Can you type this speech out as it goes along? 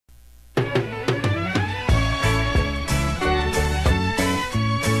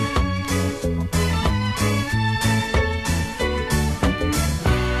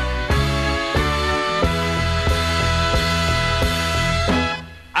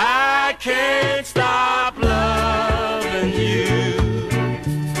can't stop loving you.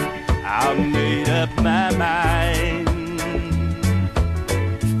 I made up my mind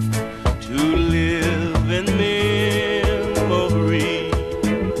to live in memory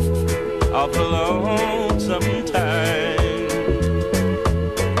of a lonesome time.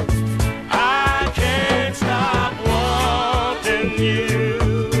 I can't stop wanting you.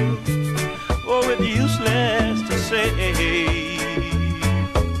 Oh, it's useless to say.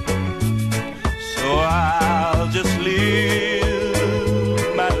 So I'll just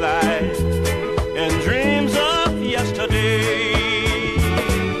live my life in dreams of yesterday.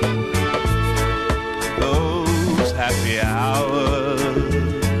 Those happy hours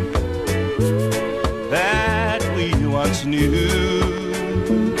that we once knew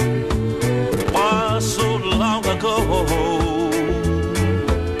was so long ago,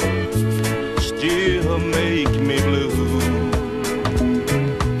 still make me blue.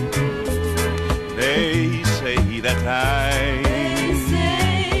 They say that time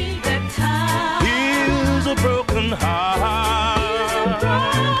heals a broken heart,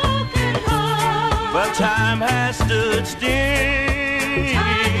 but time has stood still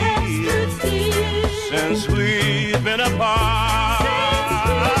since we've been apart.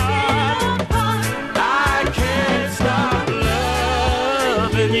 I can't stop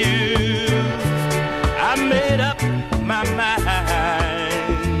loving you. I made up my mind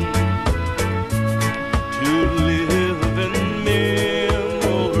to live in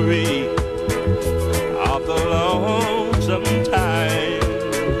memory of the lonesome time.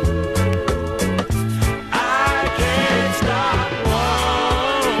 I can't stop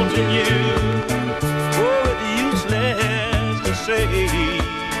wanting you. Oh, it's useless to say.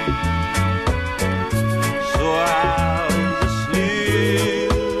 So I'll just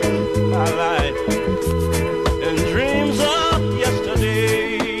live my life in dreams of yesterday.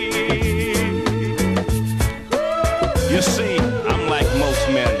 You see, I'm like most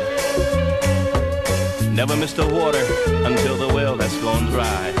men, never miss the water until the well has gone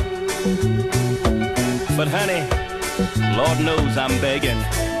dry. But honey, Lord knows I'm begging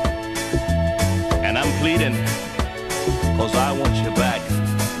and I'm pleading, 'cause I want you back.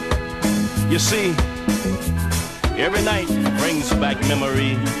 You see, every night brings back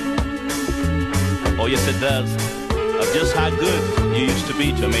memory. Oh yes it does, of just how good you used to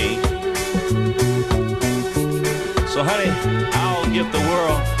be to me. So honey, I'll give the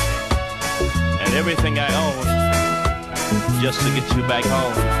world and everything I own just to get you back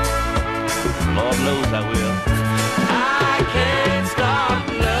home. Lord knows I will. I can't stop